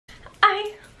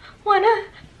wanna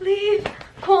leave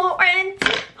quarantine.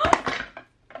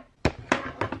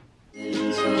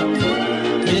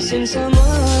 Missing someone.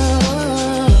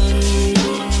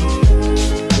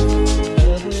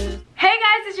 Hey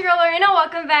guys, it's your girl Lorena.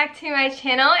 Welcome back to my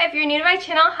channel. If you're new to my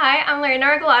channel, hi, I'm Lorena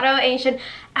Regalado, and you should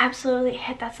absolutely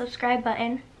hit that subscribe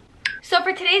button. So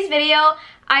for today's video,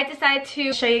 I decided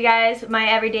to show you guys my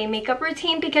everyday makeup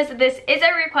routine because this is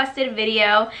a requested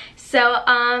video. So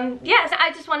yes,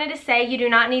 I just wanted to say you do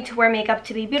not need to wear makeup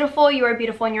to be beautiful. You are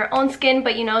beautiful in your own skin,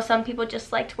 but you know, some people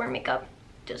just like to wear makeup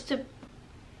just to,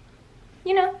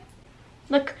 you know,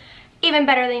 look even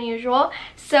better than usual.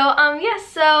 So yeah,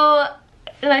 so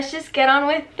let's just get on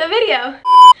with the video.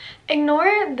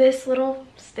 Ignore this little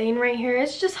stain right here.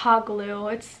 It's just hot glue.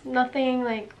 It's nothing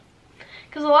like,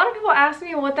 because a lot of people ask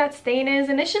me what that stain is,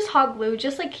 and it's just hot glue,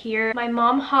 just like here. My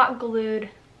mom hot glued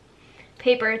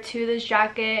paper to this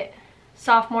jacket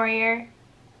sophomore year.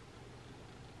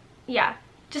 Yeah,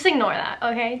 just ignore that,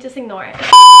 okay? Just ignore it.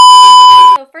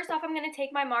 So first off, I'm going to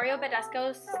take my Mario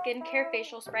Badescu skincare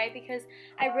facial spray because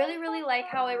I really like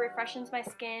how it refreshes my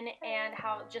skin and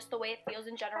how just the way it feels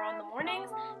in general in the mornings.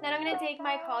 Then I'm going to take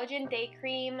my Collagen Day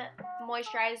Cream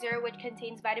Moisturizer, which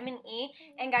contains vitamin E.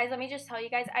 And guys, let me just tell you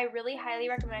guys, I really highly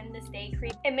recommend this day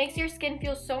cream. It makes your skin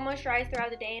feel so moisturized throughout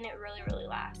the day, and it really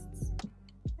lasts.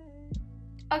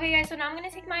 Okay guys, so now I'm going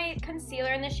to take my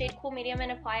concealer in the shade Cool Medium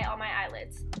and apply it on my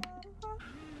eyelids.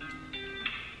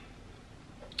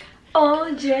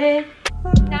 Oh, Jay.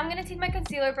 Now I'm going to take my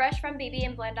concealer brush from BB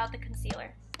and blend out the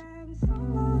concealer.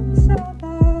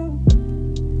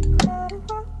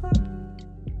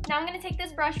 Now I'm going to take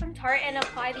this brush from Tarte and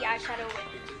apply the eyeshadow with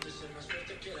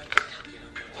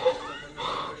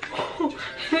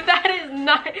it. That is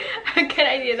not a good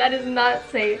idea. That is not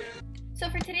safe. So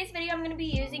for today's video, I'm going to be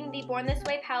using the Born This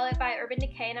Way palette by Urban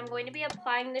Decay, and I'm going to be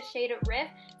applying the shade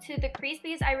Riff to the crease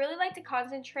because I really like to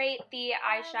concentrate the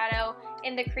eyeshadow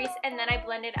in the crease and then I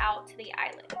blend it out to the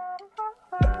eyelid.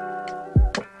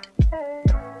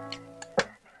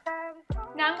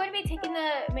 Now I'm going to be taking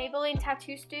the Maybelline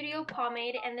Tattoo Studio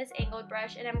pomade and this angled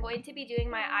brush, and I'm going to be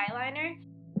doing my eyeliner.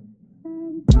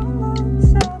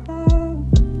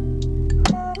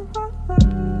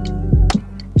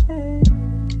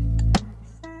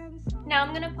 Now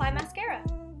I'm going to apply mascara.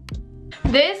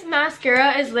 This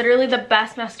mascara is literally the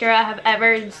best mascara I have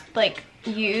ever like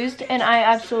used, and I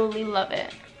absolutely love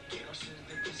it.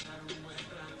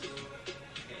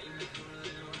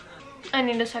 I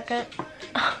need a second.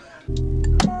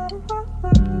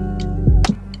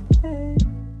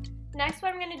 Next,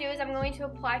 what I'm going to do is I'm going to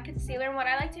apply concealer, and what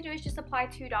I like to do is just apply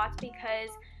 2 dots because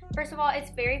first of all,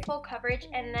 it's very full coverage,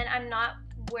 and then I'm not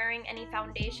wearing any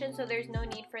foundation, so there's no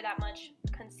need for that much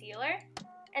concealer.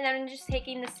 And then I'm just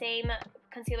taking the same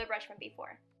concealer brush from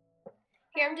before.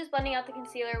 Here I'm just blending out the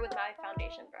concealer with my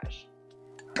foundation brush.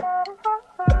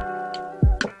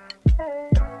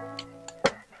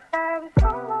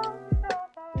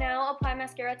 Now apply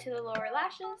mascara to the lower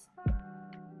lashes.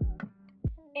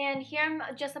 And here I'm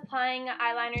just applying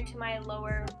eyeliner to my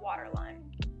lower waterline.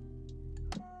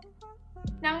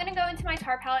 Now I'm going to go into my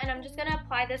Tarte palette, and I'm just going to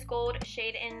apply this gold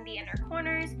shade in the inner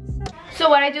corners. So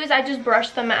what I do is I just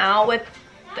brush them out with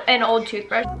an old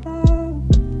toothbrush.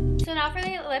 So now for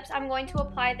the lips, I'm going to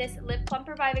apply this Lip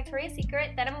Plumper by Victoria's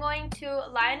Secret. Then I'm going to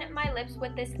line my lips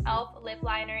with this e.l.f. lip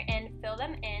liner and fill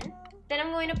them in. Then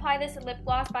I'm going to apply this lip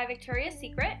gloss by Victoria's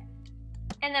Secret.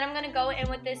 And then I'm going to go in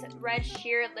with this red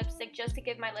sheer lipstick just to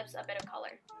give my lips a bit of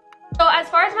color. So as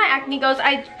far as my acne goes,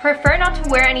 I prefer not to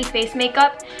wear any face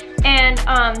makeup and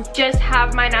just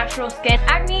have my natural skin.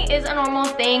 Acne is a normal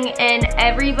thing in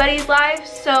everybody's life,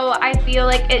 so I feel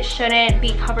like it shouldn't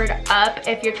be covered up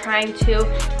if you're trying to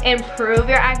improve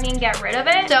your acne and get rid of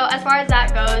it. So as far as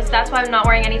that goes, that's why I'm not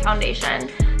wearing any foundation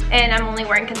and I'm only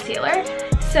wearing concealer.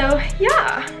 So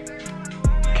yeah.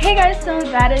 Okay guys, so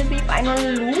that is the final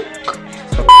look.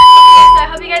 So I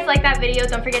hope you guys liked that video.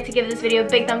 Don't forget to give this video a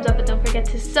big thumbs up, and don't forget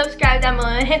to subscribe down below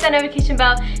and hit that notification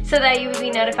bell so that you will be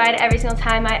notified every single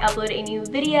time I upload a new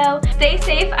video. Stay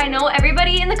safe. I know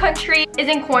everybody in the country is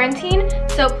in quarantine,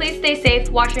 so please stay safe,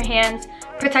 wash your hands,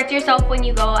 protect yourself when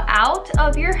you go out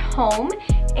of your home,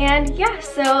 and yeah,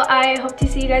 so I hope to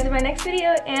see you guys in my next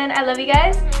video, and I love you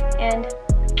guys, and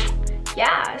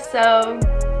yeah, so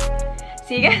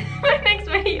see you guys in my next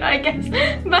video, I guess.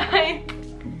 Bye.